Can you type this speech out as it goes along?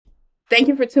Thank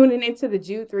you for tuning into the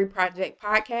Jude 3 Project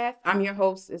podcast. I'm your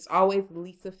host, as always,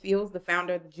 Lisa Fields, the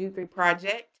founder of the Jude 3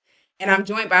 Project. And I'm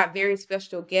joined by a very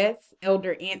special guest,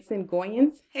 Elder Anson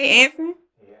Goyens. Hey, Anson.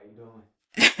 Hey, how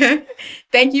you doing?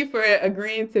 Thank you for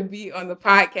agreeing to be on the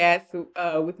podcast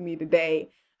with me today.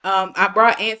 I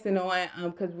brought Anson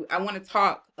on because I want to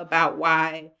talk about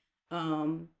why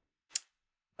um,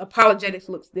 apologetics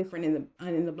looks different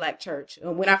in the Black church.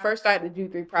 When I first started the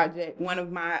Jude 3 Project, one of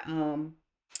my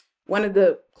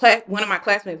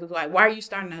classmates was like, "Why are you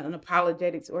starting an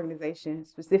apologetics organization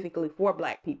specifically for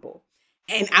Black people?"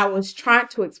 And I was trying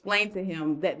to explain to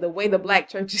him that the way the Black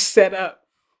church is set up,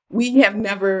 we have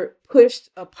never pushed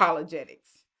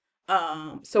apologetics.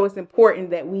 So it's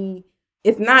important that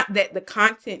it's not that the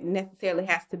content necessarily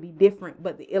has to be different,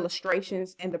 but the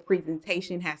illustrations and the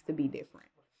presentation has to be different.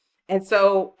 And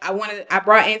so I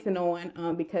brought Anson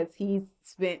on because he's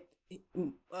spent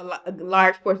a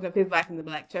large portion of his life in the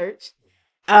Black church.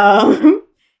 Um,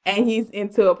 and he's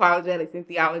into apologetics and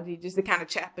theology, just to kind of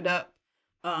chop it up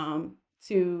um,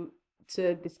 to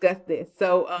discuss this.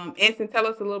 So, Anson, tell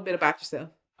us a little bit about yourself.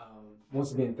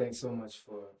 Once again, thanks so much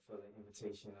for the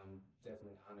invitation. I'm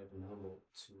definitely honored and humbled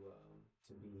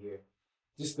to be here.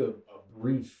 Just a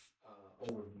brief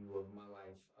overview of my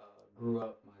life. Grew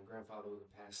up, my grandfather was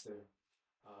a pastor.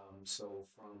 So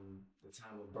from the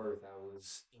time of birth, I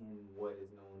was in what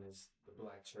is known as the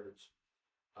Black church.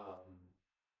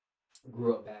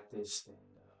 Grew up Baptist and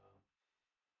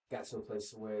got to a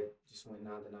place where it just went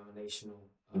non-denominational.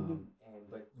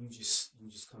 But you just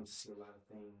come to see a lot of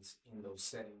things in those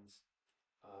settings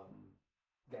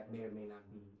that may or may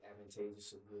not be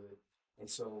advantageous or good. And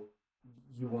so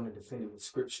you want to defend it with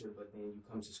scripture, but then you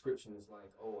come to scripture and it's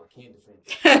like, oh, I can't defend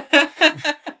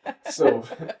it. so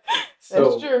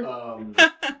That's true.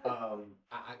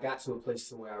 I got to a place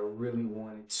to where I really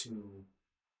wanted to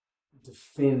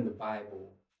defend the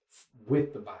Bible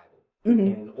with the Bible. And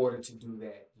in order to do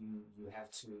that, you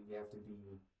have to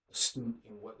be astute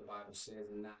in what the Bible says,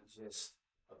 and not just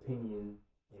opinion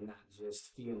and not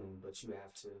just feeling, but you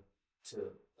have to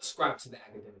ascribe to the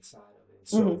academic side of it. And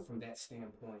so from that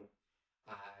standpoint,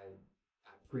 I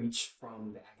preach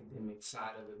from the academic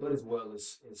side of it, but as well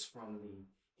as from the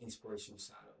inspirational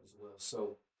side of it as well.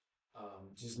 So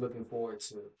just looking forward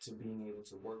to being able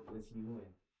to work with you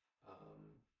and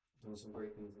doing some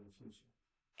great things in the future.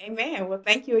 Amen. Well,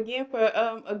 thank you again for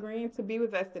agreeing to be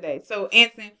with us today. So,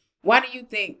 Anson, why do you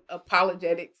think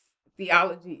apologetics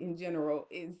theology in general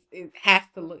it has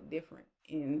to look different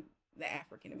in the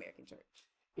African American church?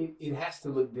 It has to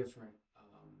look different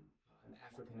in the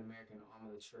African American arm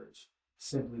of the church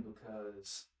simply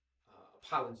because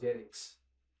apologetics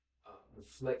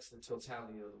reflects the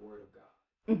totality of the Word of God.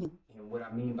 And what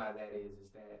I mean by that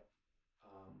is that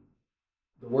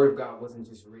the Word of God wasn't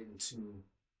just written to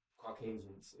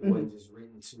Caucasians. It wasn't just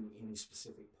written to any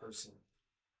specific person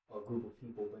or group of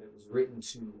people, but it was written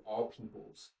to all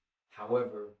peoples.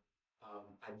 However,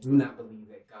 I do not believe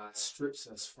that God strips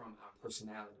us from our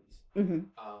personalities.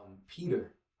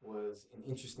 Peter was an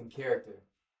interesting character.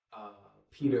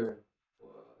 Peter,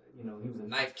 he was a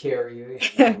knife carrier,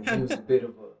 and he was a bit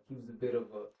of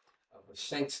a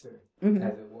shankster,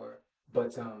 as it were.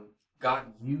 But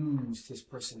God used his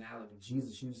personality.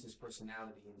 Jesus used his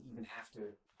personality, and even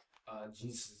after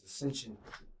Jesus' ascension,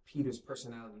 Peter's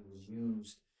personality was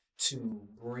used to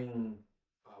bring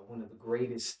one of the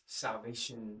greatest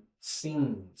salvation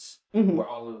scenes where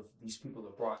all of these people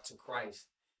are brought to Christ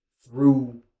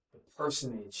through the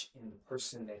personage and the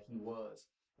person that he was.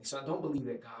 And so I don't believe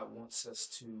that God wants us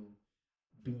to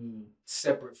be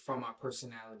separate from our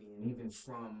personality and even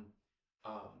from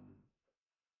our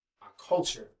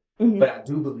culture. But I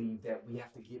do believe that we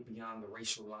have to get beyond the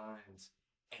racial lines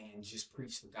and just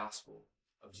preach the gospel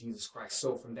of Jesus Christ.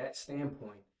 So from that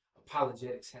standpoint,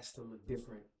 apologetics has to look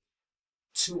different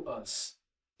to us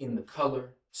in the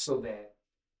color, so that,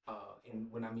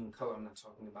 and when I mean color, I'm not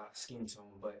talking about skin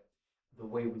tone, but the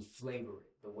way we flavor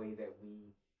it, the way that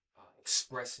we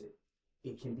express it,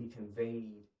 it can be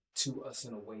conveyed to us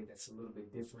in a way that's a little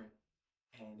bit different,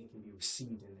 and it can be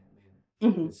received in that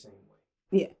manner, in the same way.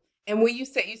 Yeah. And when you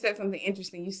said something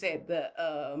interesting, you said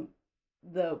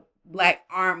the Black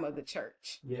arm of the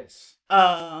church. Yes.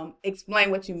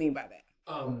 Explain what you mean by that.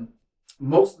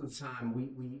 Most of the time we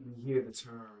hear the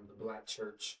term the Black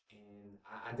church, and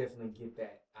I definitely get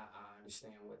that. I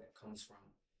understand where that comes from.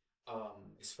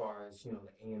 As far as, the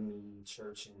AME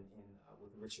church and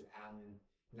with Richard Allen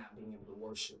not being able to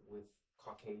worship with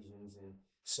Caucasians, and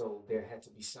so there had to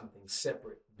be something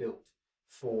separate built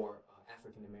for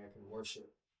African American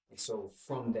worship. And so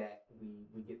from that,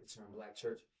 we get the term Black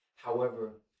church.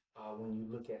 However, when you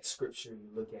look at scripture, you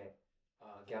look at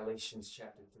Galatians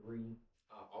chapter 3.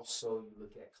 Also, you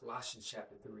look at Colossians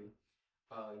chapter 3.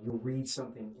 You'll read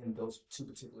something in those two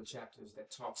particular chapters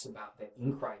that talks about that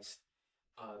in Christ,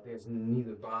 there's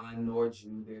neither bond nor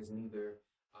Jew, there's neither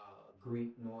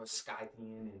Greek nor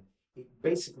Scythian. And it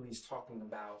basically is talking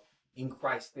about in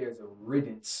Christ, there's a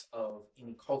riddance of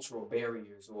any cultural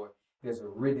barriers, or there's a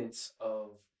riddance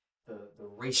of the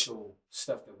racial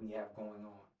stuff that we have going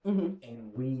on. Mm-hmm.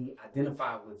 And we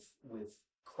identify with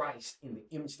Christ in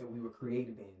the image that we were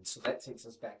created in. So that takes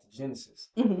us back to Genesis.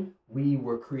 Mm-hmm. We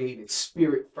were created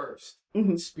spirit first.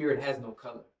 Mm-hmm. Spirit has no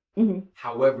color. Mm-hmm.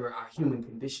 However, our human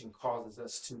condition causes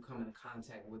us to come into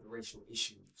contact with racial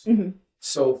issues. Mm-hmm.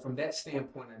 So from that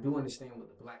standpoint, I do understand what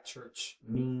the Black church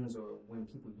means, or when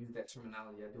people use that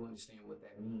terminology, I do understand what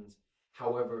that means.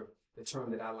 However, the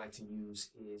term that I like to use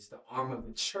is the arm of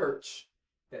the church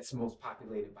that's most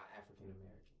populated by African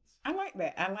Americans. I like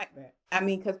that. I like that. I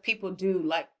mean, because people do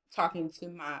like talking to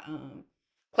my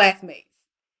classmates.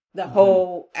 The Mm-hmm.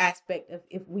 whole aspect of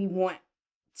if we want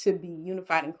to be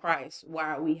unified in Christ, why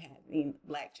are we having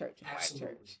Black church and Absolutely.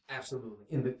 white church? Absolutely.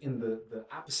 In the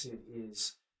opposite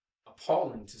is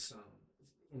appalling to some,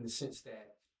 in the sense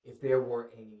that if there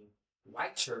were a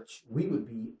white church, we would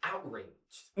be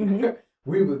outraged. Mhm.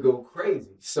 We would go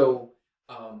crazy. So,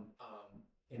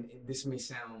 and this may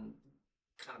sound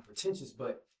kind of pretentious,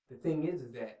 but the thing is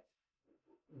that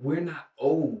we're not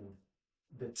owed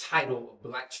the title of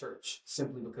Black church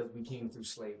simply because we came through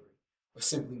slavery, or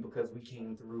simply because we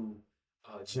came through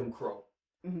Jim Crow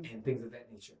Mhm. and things of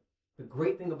that nature. The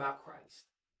great thing about Christ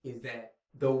is that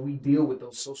though we deal with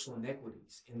those social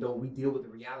inequities, and though we deal with the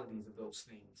realities of those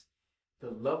things,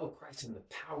 the love of Christ and the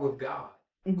power of God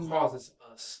Mhm. causes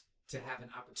us to have an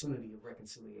opportunity of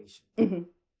reconciliation. Mhm.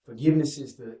 Forgiveness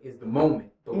is the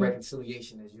moment, but Mhm.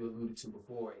 reconciliation, as you alluded to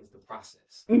before, is the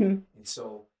process. Mhm. And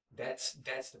so that's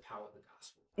the power of the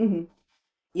gospel. Mhm.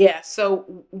 Yeah.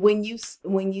 So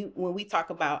when we talk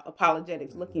about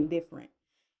apologetics looking different,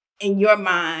 in your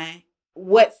mind,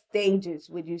 what stages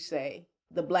would you say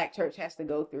the Black church has to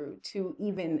go through to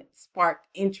even spark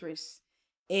interest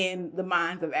in the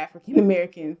minds of African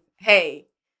Americans? Hey,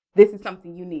 this is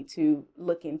something you need to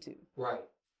look into. Right.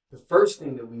 The first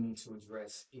thing that we need to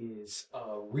address is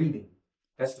reading.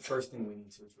 That's the first thing we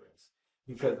need to address,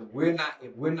 because if we're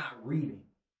not reading,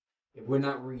 there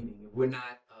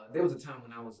was a time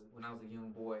when I was a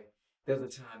young boy. There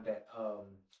was a time that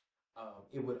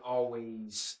it would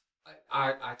always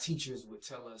our teachers would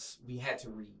tell us we had to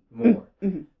read more,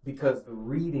 Mhm. because the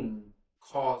reading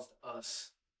caused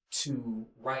us to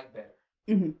write better.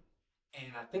 Mhm.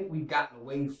 And I think we've gotten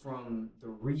away from the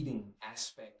reading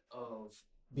aspect of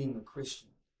being a Christian.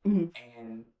 Mhm.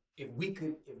 And if we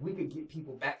could get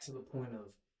people back to the point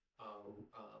of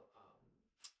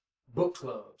book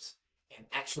clubs and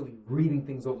actually reading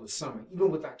things over the summer, even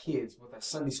with our kids, with our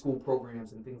Sunday school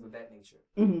programs and things of that nature,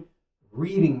 Mhm.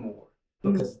 reading more,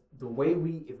 Mhm. because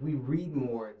if we read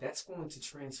more, that's going to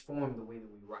transform the way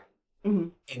that we write.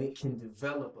 Mhm. And it can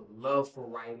develop a love for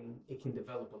writing. It can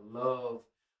develop a love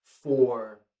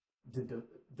for the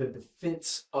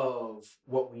defense of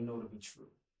what we know to be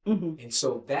true. Mhm. And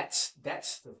so that's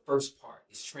the first part,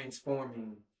 is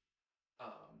transforming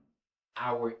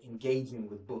our engaging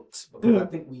with books, because I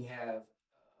think we have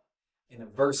an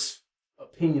adverse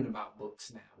opinion about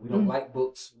books now. We don't like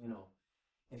books,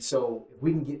 And so if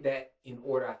we can get that in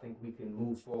order, I think we can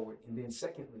move forward. And then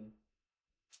secondly,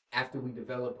 after we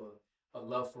develop a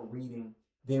love for reading,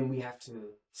 then we have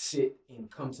to sit and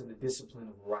come to the discipline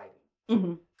of writing,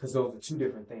 Mhm. because those are two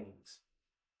different things.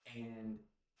 And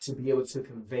to be able to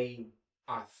convey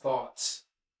our thoughts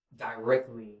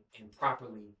directly and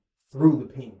properly through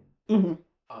the pen, Mhm.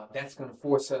 that's going to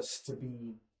force us to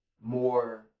be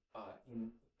more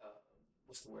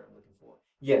what's the word I'm looking for?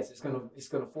 Yes, it's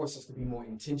gonna force us to be more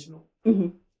intentional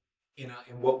Mhm.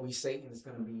 in what we say, and it's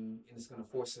gonna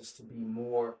force us to be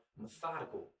more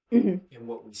methodical Mhm. in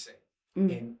what we say.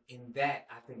 Mhm. And in that,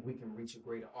 I think we can reach a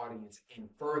greater audience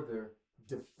and further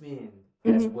defend.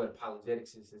 That's what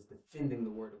apologetics is defending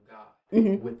the word of God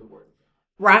Mhm. with the word of God.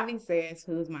 Ravi says,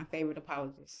 who's my favorite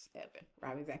apologist ever,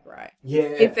 Ravi Zachariah. Yeah.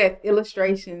 It says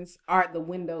illustrations are the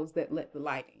windows that let the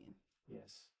light in.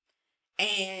 Yes.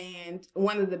 And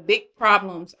one of the big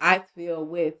problems I feel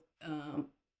with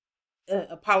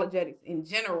apologetics in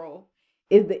general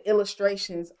is the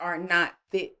illustrations are not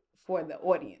fit for the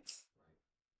audience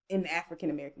in the African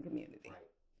American community.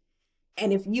 Right.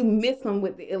 And if you miss them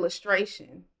with the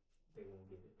illustration, They won't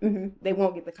get it. They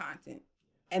won't get the content.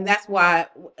 And that's why,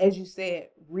 as you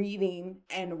said, reading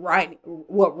and writing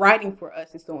for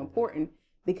us is so important,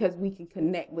 because we can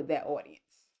connect with that audience.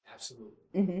 Absolutely.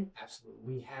 Mm-hmm. Absolutely.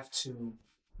 We have to,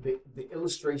 the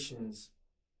illustrations,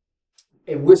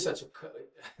 and we're such a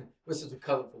we're such a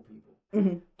colorful people.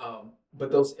 Mm-hmm.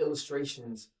 But those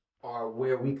illustrations are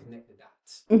where we connect the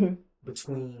dots Mm-hmm.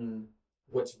 between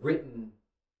what's written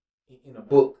in a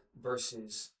book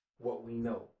versus what we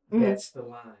know. Mm-hmm. That's the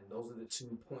line. Those are the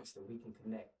 2 points that we can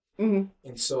connect. Mm-hmm.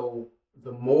 And so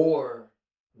the more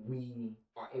we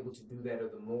are able to do that, or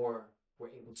the more we're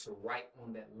able to write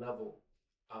on that level,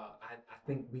 I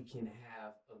think we can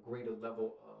have a greater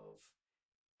level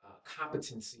of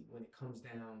competency when it comes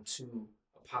down to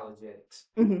apologetics.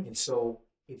 Mm-hmm. And so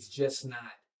it's just not,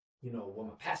 what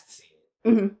my pastor said,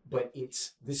 Mm-hmm. but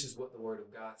this is what the Word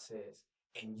of God says,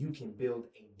 and you can build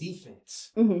a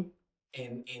defense, Mm-hmm.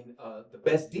 and the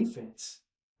best defense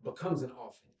becomes an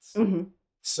offense. Mm-hmm.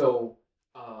 So,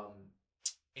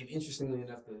 and interestingly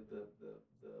enough, the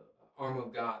armor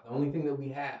of God, the only thing that we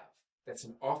have that's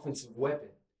an offensive weapon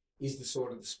is the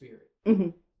sword of the Spirit. Mm-hmm.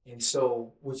 And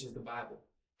so, which is the Bible.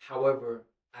 However,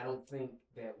 I don't think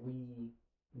that we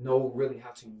know really how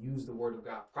to use the Word of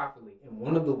God properly. And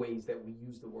one of the ways that we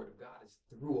use the Word of God is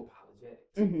through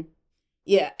apologetics. Mm-hmm.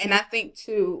 Yeah, and I think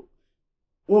too,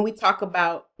 when we talk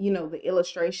about the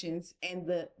illustrations and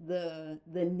the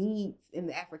needs in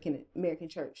the African American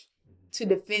church to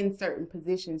defend certain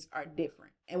positions are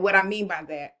different. And what I mean by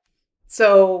that,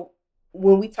 so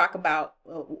when we talk about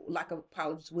like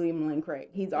apologist William Lane Craig,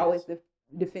 he's always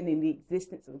defending the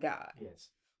existence of God. Yes.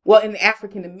 Well, in the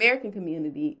African American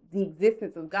community, the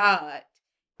existence of God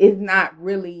is not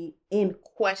really in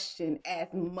question as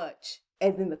much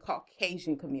as in the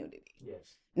Caucasian community.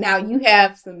 Yes. Now you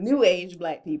have some new age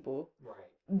Black people Right.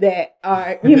 that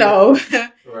are, Right.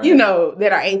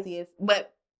 that are atheists,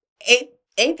 but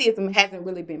atheism hasn't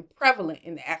really been prevalent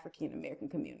in the African American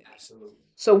community. Absolutely.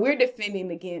 So we're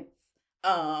defending against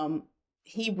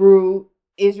Hebrew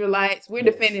Israelites. We're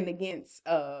defending against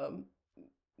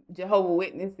Jehovah's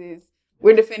Witnesses.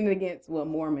 We're defending against,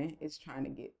 Mormon is trying to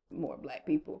get more Black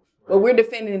people, but we're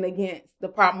defending against the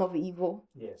problem of evil.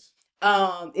 Yes.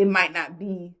 It might not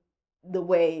be the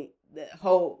way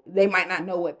they might not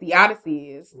know what theodicy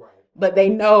is, right, but they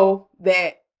know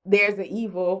that there's an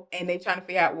evil and they're trying to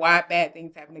figure out why bad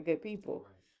things happen to good people.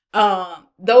 Right.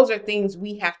 Those are things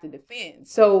we have to defend.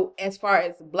 So as far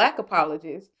as Black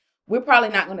apologists, we're probably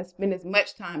not going to spend as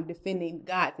much time defending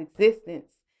God's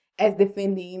existence as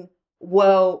defending,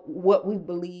 what we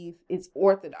believe is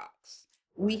orthodox.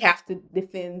 We have to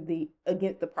defend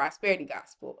against the prosperity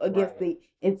gospel, against the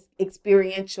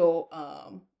experiential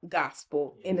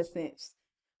gospel, in a sense,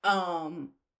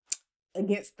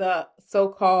 against the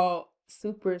so-called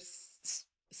super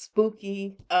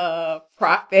spooky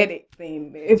prophetic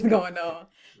thing that is going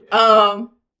on.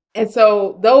 And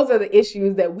so those are the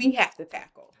issues that we have to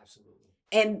tackle. Absolutely.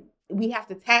 And we have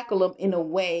to tackle them in a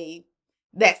way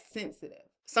that's sensitive.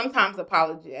 Sometimes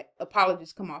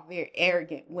apologists come off very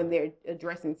arrogant when they're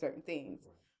addressing certain things.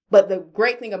 But the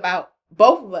great thing about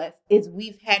both of us is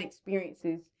we've had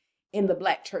experiences in the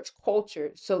Black church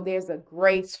culture. So there's a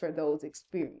grace for those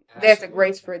experiences. Absolutely. There's a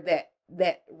grace for that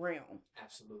realm.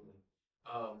 Absolutely.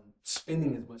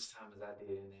 Spending as much time as I did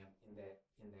in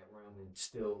that realm, and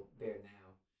still there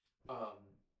now.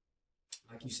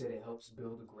 Like you said, it helps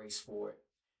build a grace for it,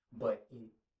 but it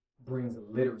brings a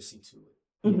literacy to it.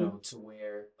 To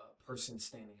where a person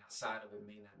standing outside of it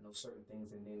may not know certain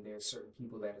things, and then there's certain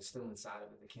people that are still inside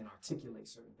of it that can articulate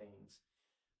certain things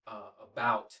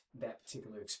about that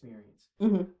particular experience.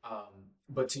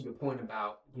 But to your point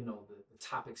about, the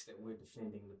topics that we're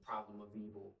defending, the problem of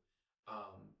evil,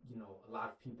 a lot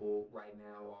of people right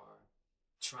now are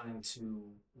trying to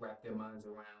wrap their minds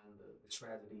around the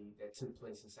tragedy that took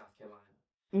place in South Carolina.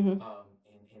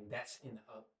 And that's an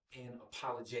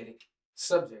apologetic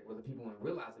subject, whether people want to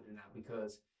realize it or not,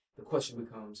 because the question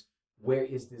becomes, where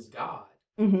is this God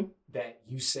that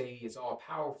you say is all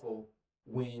powerful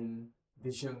when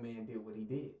this young man did what he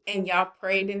did? And y'all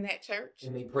prayed in that church.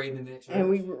 And they prayed in that church.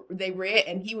 And they read,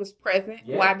 and he was present.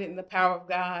 Yeah. Why didn't the power of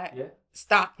God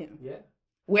stop him? Yeah.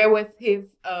 Where was his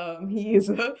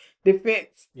his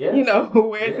defense? Yeah.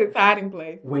 Where's his hiding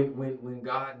place? When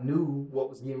God knew what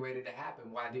was getting ready to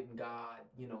happen, why didn't God,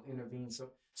 intervene?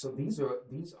 So these are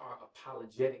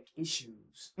apologetic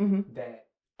issues that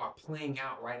are playing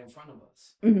out right in front of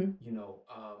us.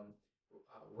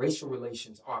 Racial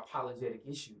relations are apologetic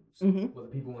issues. Whether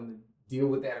people want to deal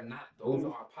with that or not, those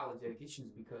are apologetic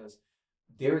issues, because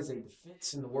there is a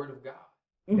defense in the Word of God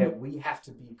that we have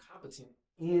to be competent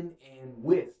in and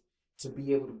with to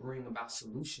be able to bring about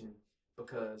solution,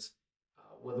 because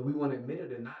whether we want to admit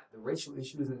it or not, the racial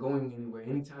issue isn't going anywhere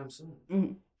anytime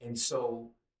soon. And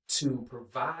so to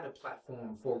provide a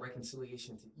platform for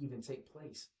reconciliation to even take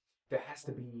place, there has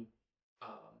to be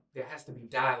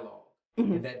dialogue,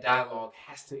 and that dialogue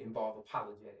has to involve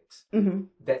apologetics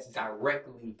that's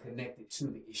directly connected to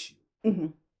the issue.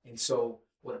 And so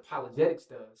what apologetics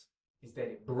does is that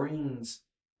it brings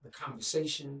the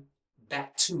conversation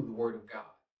back to the Word of God.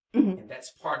 And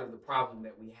that's part of the problem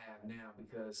that we have now,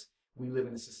 because we live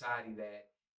in a society that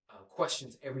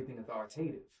questions everything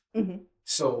authoritative.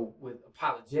 So with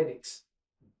apologetics,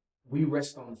 we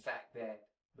rest on the fact that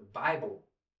the Bible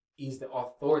is the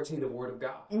authoritative Word of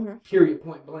God. Period,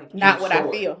 point blank. Not what I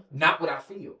feel. Not what I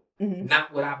feel.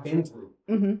 Not what I've been through.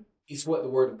 It's what the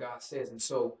Word of God says. And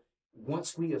so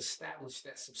once we establish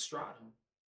that substratum,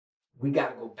 we got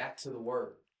to go back to the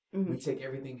Word. We take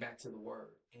everything back to the Word.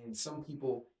 And some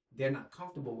people, they're not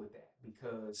comfortable with that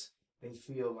because they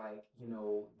feel like,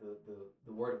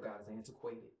 the Word of God is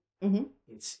antiquated.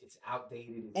 It's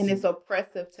outdated. It's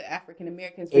oppressive to African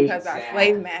Americans because our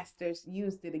slave masters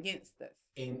used it against us.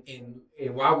 And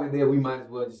while we're there, we might as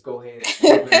well just go ahead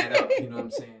and open that up. You know what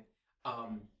I'm saying?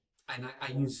 And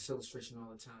I use this illustration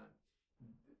all the time.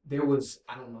 There was,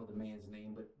 I don't know the man's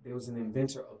name, but there was an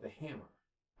inventor of the hammer.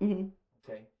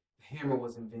 Okay, the hammer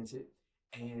was invented,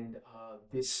 and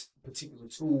this particular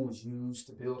tool was used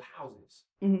to build houses.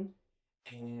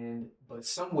 But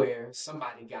somewhere,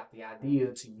 somebody got the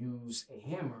idea to use a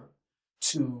hammer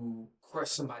to crush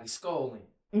somebody's skull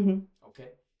in. Okay,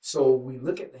 so we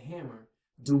look at the hammer.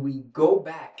 Do we go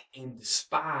back and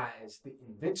despise the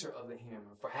inventor of the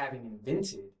hammer for having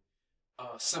invented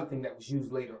something that was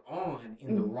used later on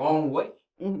in the wrong way?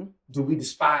 Do we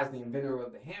despise the inventor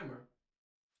of the hammer,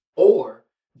 or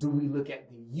do we look at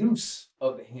the use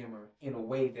of the hammer in a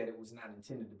way that it was not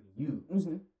intended to be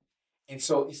used? And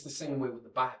so it's the same way with the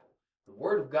Bible. The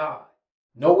Word of God,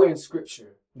 nowhere in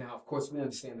Scripture. Now, of course, we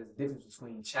understand there's a difference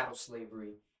between chattel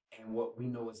slavery and what we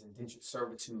know as indentured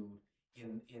servitude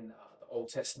in the Old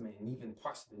Testament and even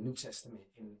parts of the New Testament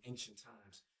in ancient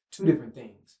times. Two different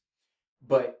things.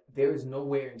 But there is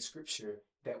nowhere in Scripture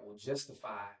that will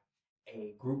justify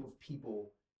a group of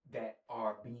people that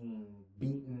are being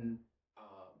beaten,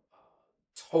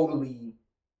 totally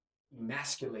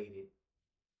emasculated,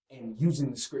 and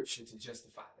using the Scripture to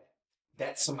justify that.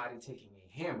 That's somebody taking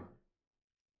a hammer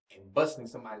and busting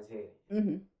somebody's head.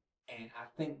 And I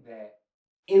think that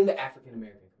in the African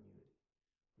American community,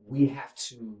 we have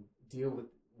to deal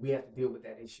with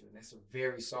that issue, and that's a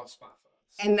very soft spot for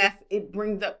us. And it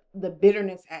brings up the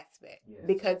bitterness aspect. Yes.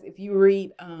 Because if you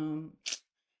read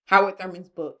Howard Thurman's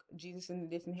book, Jesus and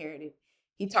the Disinherited,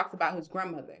 he talks about his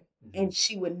grandmother, and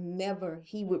he would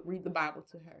read the Bible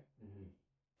to her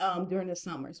during the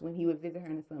summers when he would visit her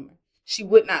in the summer. She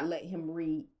would not let him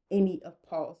read any of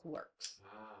Paul's works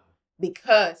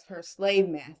because her slave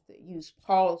master used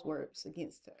Paul's works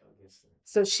against her.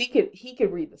 So he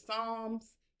could read the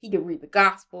Psalms, he could read the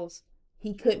Gospels,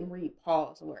 he couldn't read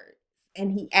Paul's words.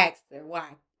 And he asked her,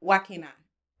 why can't I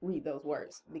read those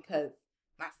words? Because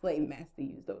my slave master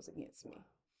used those against me.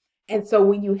 And so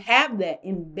when you have that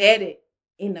embedded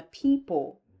in a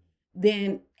people,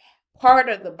 then part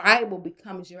of the Bible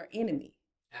becomes your enemy.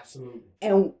 Absolutely.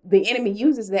 And the enemy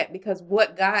uses that because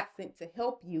what God sent to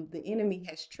help you, the enemy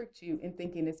has tricked you in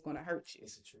thinking it's going to hurt you.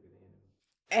 It's a trick of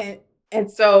the enemy.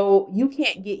 And so you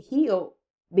can't get healed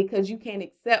because you can't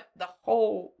accept the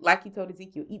whole, like he told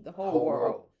Ezekiel, eat the whole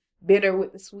world, bitter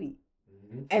with the sweet.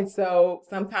 And so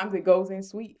sometimes it goes in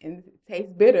sweet and it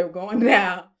tastes bitter going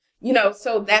down,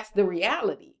 so that's the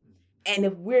reality. And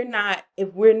if we're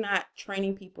not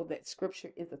training people that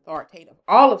Scripture is authoritative,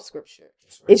 all of Scripture,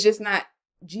 it's just not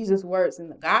Jesus' words in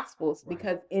the Gospels,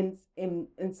 because in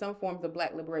some forms of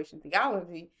Black liberation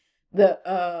theology,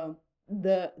 the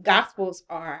Gospels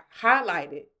are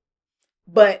highlighted,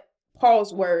 but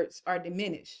Paul's words are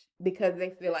diminished because they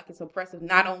feel like it's oppressive,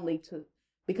 not only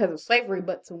because of slavery,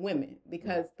 but to women,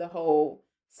 because the whole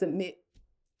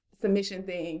submission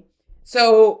thing.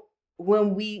 So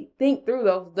when we think through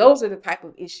those are the type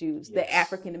of issues that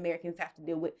African Americans have to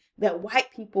deal with that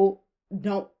white people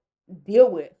don't deal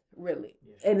with really,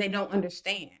 and they don't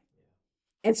understand.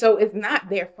 And so it's not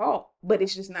their fault, but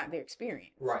it's just not their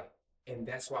experience. Right. And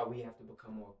that's why we have to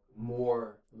become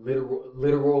more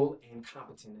literal and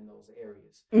competent in those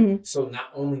areas. So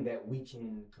not only that we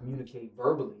can communicate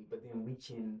verbally, but then we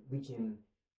can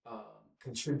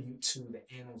contribute to the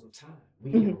annals of time.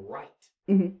 We can write.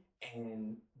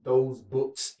 And those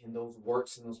books and those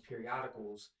works and those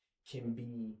periodicals can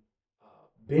be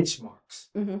benchmarks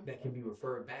that can be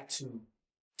referred back to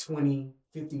 20,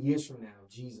 50 years from now.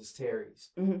 Jesus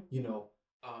tarries,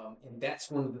 and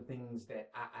that's one of the things that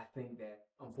I think that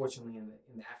unfortunately in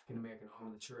the African American arm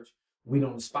of the church, we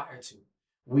don't aspire to.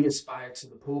 We aspire to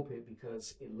the pulpit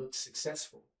because it looks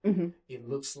successful. Mm-hmm. It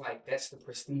looks like that's the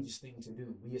prestigious thing to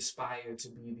do. We aspire to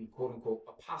be the quote unquote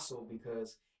apostle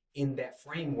because in that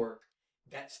framework,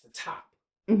 that's the top,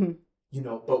 Mm-hmm.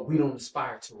 but we don't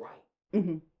aspire to write.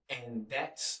 Mm-hmm. And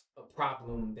that's a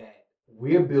problem that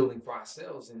we're building for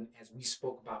ourselves. And as we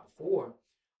spoke about before,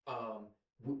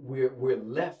 we're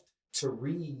left to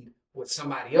read what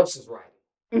somebody else is writing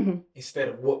Mm-hmm. instead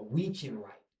of what we can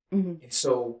write. Mm-hmm. And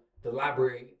so the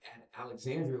library at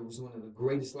Alexandria was one of the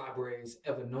greatest libraries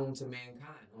ever known to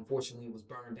mankind. Unfortunately, it was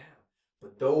burned down.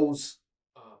 But those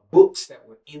books that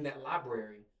were in that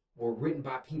library were written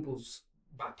by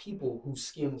people whose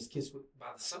skin was kissed by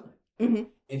the sun. Mm-hmm.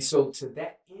 And so to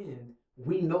that end,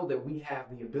 we know that we have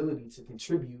the ability to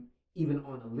contribute even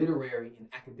on a literary and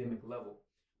academic level.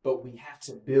 But we have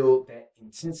to build that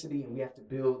intensity, and we have to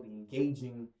build the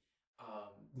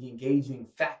engaging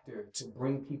factor to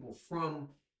bring people from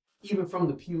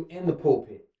the pew and the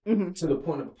pulpit Mm-hmm. to the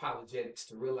point of apologetics,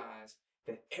 to realize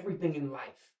that everything in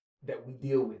life that we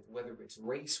deal with, whether it's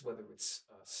race, whether it's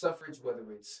suffrage,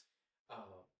 whether it's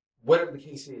whatever the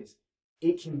case is,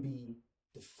 it can be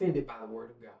defended by the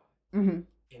word of God. Mm-hmm.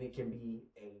 And it can be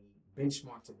a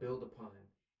benchmark to build upon,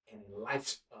 and in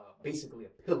life's basically a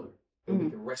pillar that we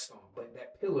can rest on. But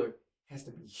that pillar has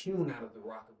to be hewn out of the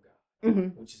rock of God,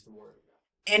 Mm-hmm. which is the word of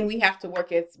God. And we have to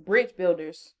work as bridge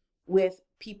builders with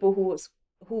people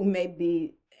who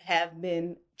maybe have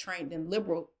been trained in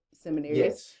liberal seminaries.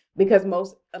 Yes. Because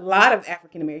a lot of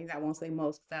African Americans, I won't say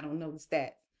most because I don't know the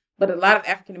stats, but a lot of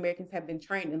African Americans have been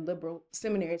trained in liberal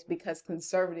seminaries because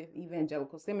conservative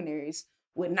evangelical seminaries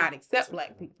would not accept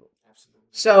Black people. Absolutely.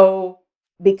 So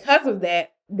because of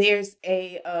that, there's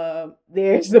a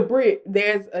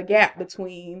gap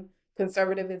between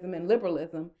conservatism and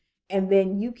liberalism. And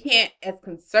then you can't, as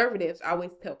conservatives, I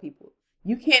always tell people,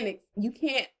 you can't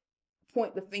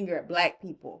point the finger at Black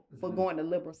people for going to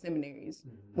liberal seminaries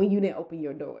when you didn't open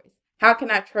your doors. How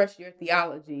can I trust your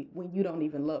theology when you don't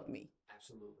even love me?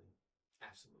 Absolutely.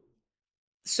 Absolutely.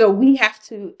 So we have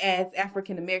to, as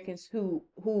African Americans who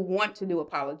want to do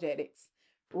apologetics,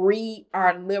 read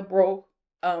our liberal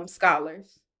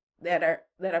scholars that are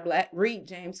Black. Read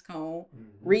James Cone,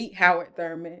 read Howard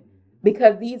Thurman,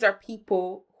 because these are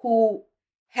people who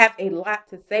have a lot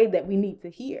to say that we need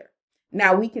to hear.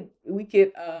 Now we could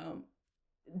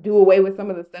do away with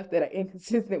some of the stuff that are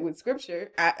inconsistent with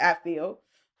Scripture, I feel,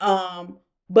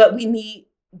 but we need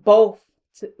both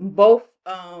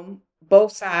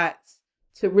sides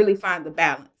to really find the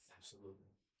balance.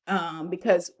 Absolutely.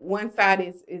 Because one side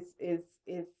is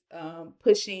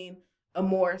pushing a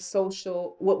more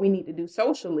social, what we need to do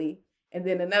socially, and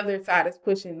then another side is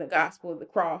pushing the gospel of the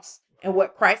cross and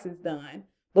what Christ has done.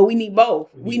 But we need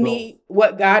both. We need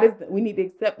what God is. We need to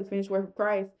accept the finished work of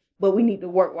Christ, but we need to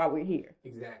work while we're here.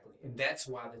 Exactly. And that's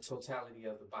why the totality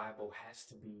of the Bible has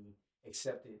to be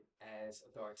accepted as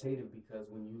authoritative, because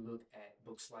when you look at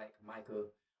books like Micah,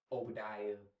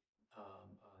 Obadiah,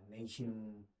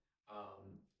 Nahum,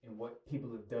 and what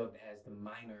people have dubbed as the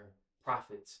minor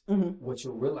prophets, what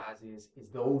you'll realize is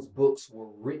those books were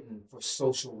written for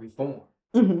social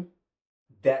reform.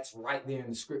 That's right there in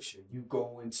the Scripture. You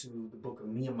go into the book of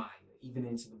Nehemiah, even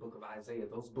into the book of Isaiah.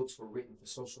 Those books were written for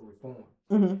social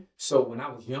reform. So when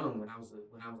I was young, when I was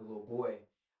a little boy,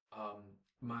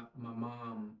 my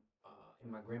mom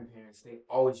and my grandparents, they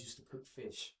always used to cook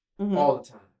fish all the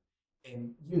time.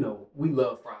 And we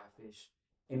love fried fish,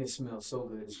 and it smells so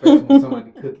good, especially when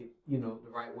somebody cook it,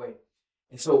 the right way.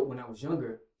 And so when I was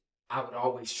younger, I would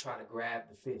always try to grab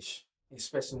the fish,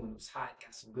 especially when it was hot,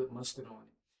 got some good mustard on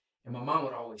it. And my mom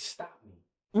would always stop me.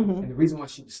 And the reason why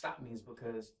she would stop me is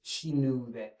because she knew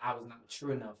that I was not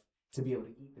mature enough to be able to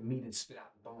eat the meat and spit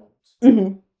out the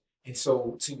bones. And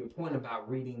so to your point about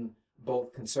reading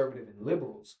both conservative and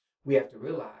liberals, we have to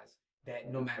realize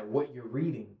that no matter what you're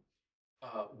reading,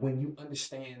 when you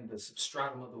understand the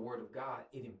substratum of the Word of God,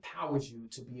 it empowers you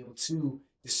to be able to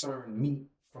discern meat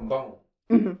from bone.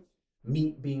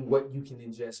 Meat being what you can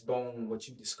ingest, bone what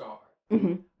you discard.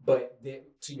 But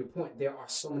to your point, there are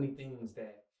so many things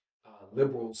that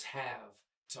liberals have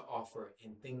to offer,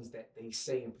 and things that they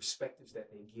say and perspectives that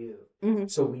they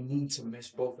give. So we need to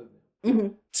mesh both of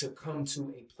them to come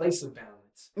to a place of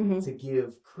balance, to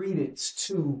give credence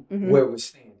to where we're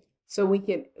standing. So we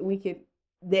could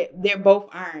they're both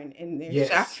iron, and they're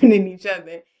sharpening each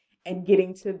other and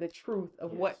getting to the truth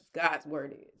of what God's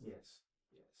word is. Yes.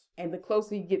 And the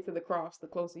closer you get to the cross, the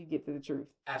closer you get to the truth.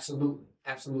 Absolutely.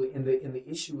 And the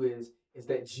issue is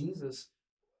that Jesus,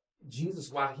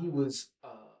 while he was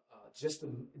just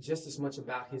as much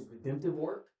about his redemptive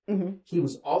work, he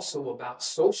was also about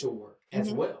social work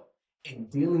as well. and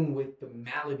dealing with the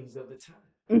maladies of the time.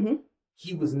 Mm-hmm.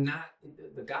 He was not,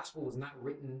 the gospel was not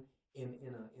written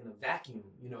in a vacuum.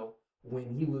 You know, when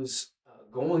he was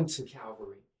going to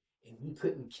Calvary and he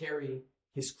couldn't carry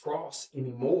his cross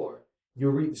anymore,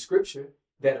 you'll read the scripture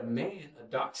that a man,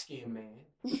 a dark-skinned man,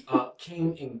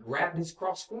 came and grabbed his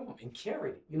cross for him and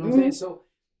carried it. You know what I'm saying? So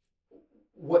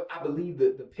what I believe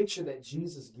the picture that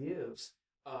Jesus gives,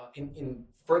 and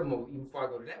furthermore, even before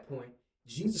I go to that point,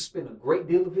 Jesus spent a great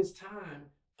deal of his time,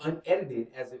 unedited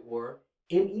as it were,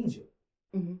 in Egypt.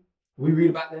 Mm-hmm. We read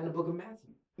about that in the book of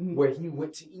Matthew, mm-hmm. where he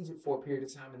went to Egypt for a period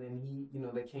of time and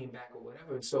then they came back or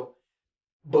whatever. And so,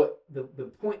 but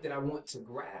the point that I want to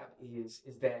grab is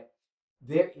that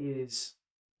there is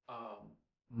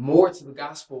more to the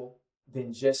gospel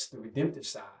than just the redemptive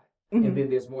side. Mm-hmm. And then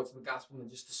there's more to the gospel than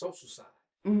just the social side.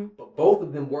 Mm-hmm. But both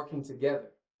of them working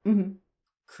together mm-hmm.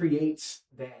 creates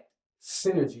that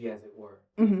synergy, as it were,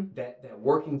 mm-hmm. that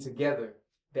working together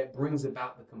that brings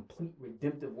about the complete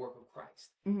redemptive work of Christ.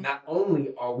 Mm-hmm. Not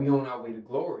only are we on our way to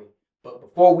glory, but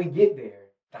before we get there,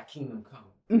 thy kingdom come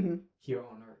mm-hmm. here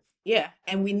on earth. Yeah,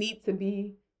 and we need to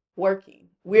be working.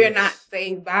 We're not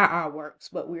saved by our works,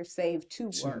 but we're saved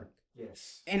to work.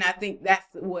 Yes. And I think that's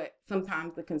what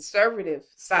sometimes the conservative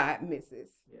side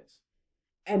misses. Yes.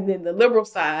 And then the liberal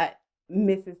side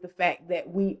misses the fact that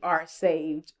we are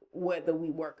saved whether we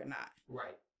work or not.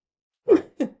 Right.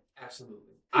 Right.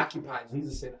 Absolutely. Occupy.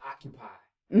 Jesus said, occupy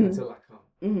mm-hmm. until I come.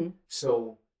 Mm-hmm.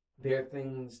 So there are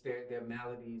things, there are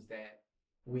maladies that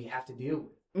we have to deal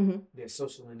with. Mm-hmm. There's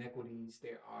social inequities.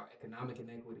 There are economic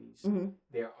inequities. Mm-hmm.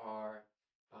 There are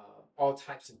all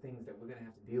types of things that we're going to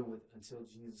have to deal with until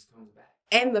Jesus comes back.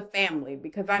 And the family,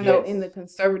 because I know in the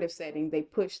conservative setting, they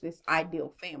push this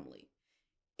ideal family.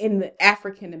 In the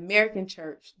African American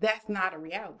church, that's not a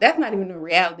reality. That's not even a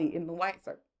reality in the white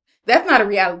circle. That's not a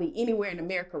reality anywhere in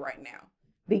America right now,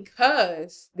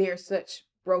 because there's such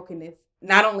brokenness,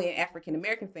 not only in African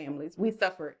American families. We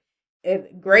suffer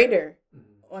greater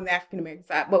mm-hmm. on the African American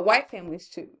side, but white families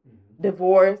too. Mm-hmm.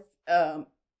 Divorce,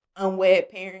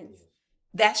 unwed parents. Mm-hmm.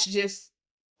 That's just,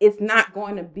 it's not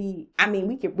going to be, I mean,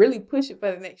 we could really push it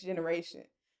for the next generation.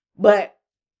 But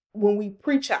when we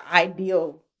preach an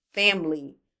ideal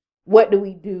family, what do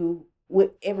we do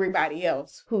with everybody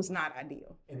else who's not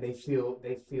ideal? And they feel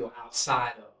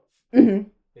outside of. Mm-hmm.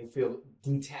 They feel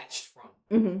detached from.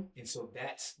 Mm-hmm. And so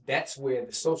that's where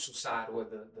the social side, or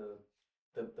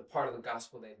the part of the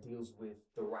gospel that deals with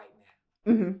the right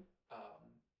now. Mm-hmm.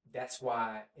 That's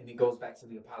why, and it goes back to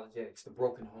the apologetics, the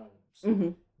broken homes, mm-hmm.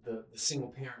 the single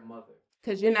parent mother.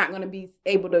 Because you're not going to be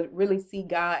able to really see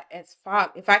God as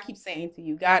Father. If I keep saying to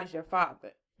you, God is your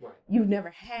Father, right? You've never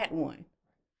had one.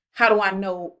 How do I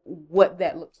know what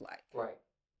that looks like? Right.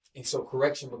 And so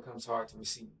correction becomes hard to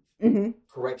receive. Mm-hmm.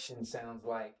 Correction sounds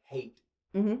like hate.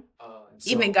 Mm-hmm.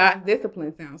 So, even God's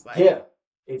discipline sounds like. Yeah.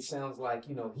 It sounds like,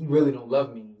 he really don't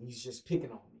love me. He's just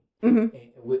picking on me. Mm-hmm.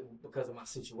 And because of my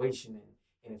situation.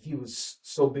 And if he was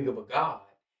so big of a God,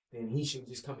 then he should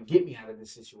just come and get me out of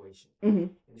this situation. Mm-hmm.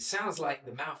 And it sounds like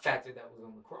the malefactor that was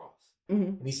on the cross. Mm-hmm.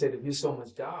 And he said, if you're so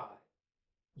much God,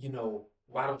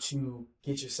 why don't you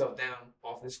get yourself down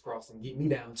off this cross and get me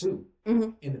down too? Mm-hmm.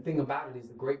 And the thing about it is,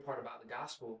 the great part about the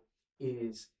gospel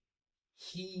is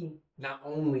he not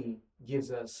only gives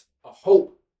us a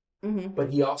hope, mm-hmm. but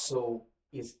he also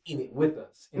is in it with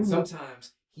us. And mm-hmm.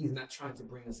 sometimes he's not trying to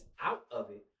bring us out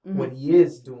of it. Mm-hmm. What he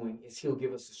is doing is he'll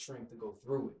give us the strength to go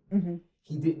through it. Mm-hmm.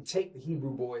 He didn't take the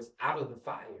Hebrew boys out of the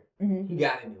fire. Mm-hmm. He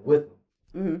got in it with them.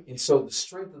 Mm-hmm. And so the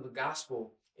strength of the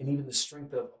gospel, and even the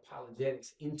strength of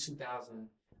apologetics in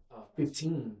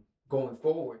 2015 going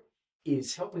forward,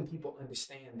 is helping people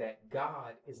understand that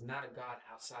God is not a God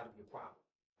outside of your problem.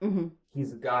 Mm-hmm.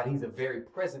 He's a God. He's a very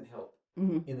present help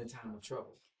mm-hmm. in the time of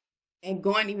trouble. And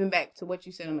going even back to what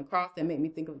you said on the cross, that made me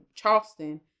think of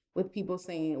Charleston, with people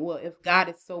saying, well, if God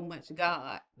is so much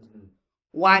God, mm-hmm.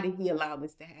 why did he allow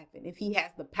this to happen? If he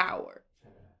has the power,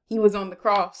 he was on the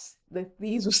cross. The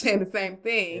thieves were saying the same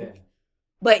thing,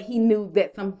 but he knew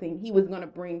that he was going to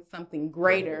bring something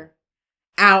greater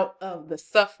out of the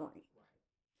suffering.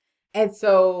 And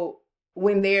so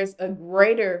when there's a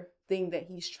greater thing that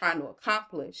he's trying to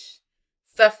accomplish,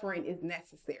 suffering is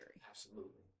necessary.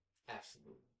 Absolutely.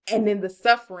 Absolutely. And in the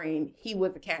suffering, he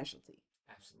was a casualty.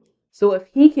 Absolutely. So if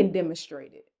he can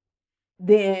demonstrate it,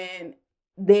 then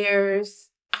there's,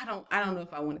 I don't know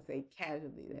if I want to say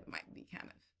casualty. That might be kind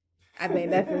of, I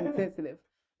think that's insensitive.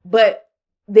 But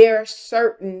there are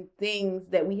certain things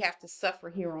that we have to suffer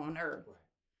here on earth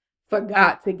for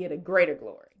God to get a greater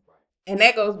glory. Right. And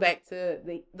that goes back to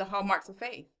the hallmarks of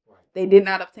faith. Right. They did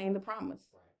not obtain the promise,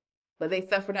 but they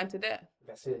suffered unto death.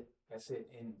 That's it. That's it.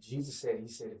 And Jesus said, he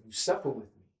said, if you suffer with me,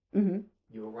 Mm-hmm.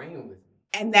 you'll reign with me.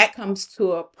 And that comes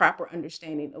to a proper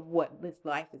understanding of what this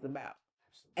life is about.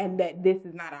 Absolutely. And that this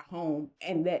is not a home,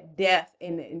 and that death,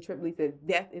 and Tripoli says,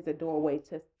 death is a doorway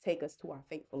to take us to our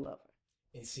faithful lover.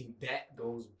 And see, that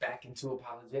goes back into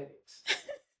apologetics.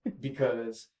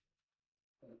 Because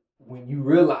when you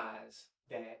realize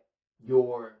that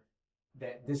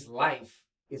this life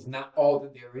is not all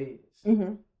that there is,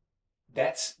 Mm-hmm.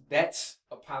 that's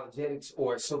apologetics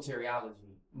or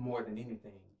soteriology more than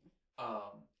anything.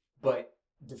 But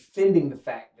defending the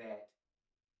fact that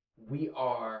we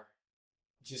are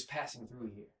just passing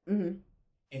through here. Mm-hmm.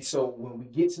 And so when we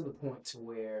get to the point to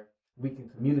where we can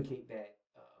communicate that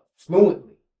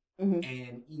fluently, Mm-hmm.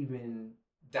 and even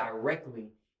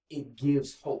directly, it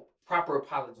gives hope. Proper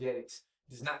apologetics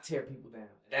does not tear people down.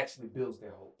 It actually builds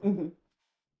their hope. Mm-hmm.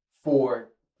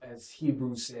 For, as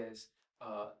Hebrews says,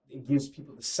 it gives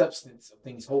people the substance of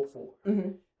things hoped for,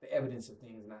 Mm-hmm. the evidence of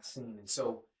things not seen. And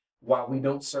so while we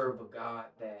don't serve a God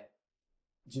that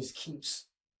just keeps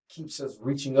us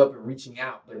reaching up and reaching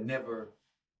out, but never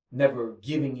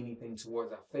giving anything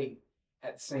towards our faith,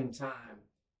 at the same time,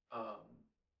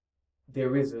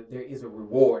 there is a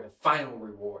reward, a final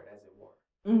reward, as it were,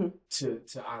 Mm-hmm. to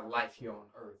our life here on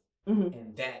earth. Mm-hmm.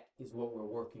 And that is what we're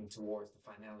working towards, the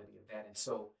finality of that. And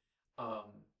so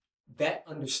that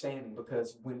understanding,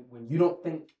 because when you don't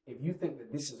think, if you think that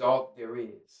this is all there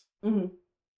is, Mm-hmm.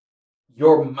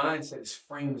 your mindset is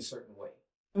framed a certain way.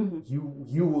 Mm-hmm.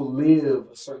 You will live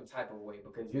a certain type of way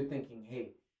because you're thinking,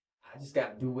 hey, I just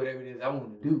got to do whatever it is I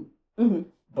want to do. Mm-hmm.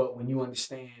 But when you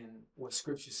understand what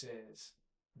Scripture says,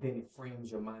 then it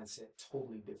frames your mindset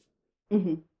totally different.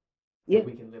 Mm-hmm. Yeah. And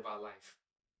we can live our life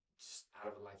just out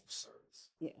of a life of service.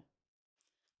 Yeah.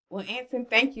 Well, Anson,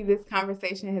 thank you. This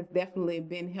conversation has definitely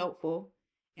been helpful,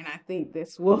 and I think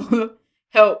this will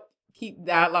help keep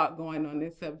dialogue going on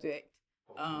this subject.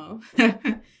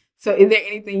 So is there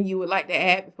anything you would like to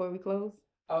add before we close?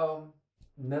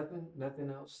 Nothing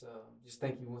else. Just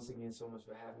thank you once again so much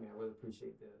for having me. I really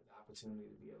appreciate the opportunity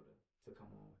to be able to come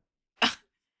on.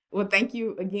 Well, thank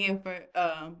you again for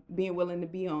being willing to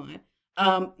be on.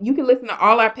 You can listen to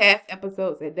all our past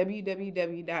episodes at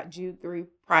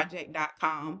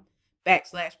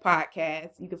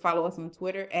www.jude3project.com/podcast. You can follow us on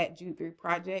Twitter at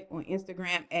Jude3project, on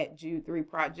Instagram at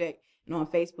Jude3project, and on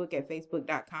Facebook at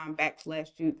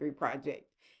facebook.com/Jude3project.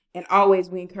 And always,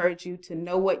 we encourage you to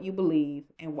know what you believe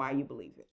and why you believe it.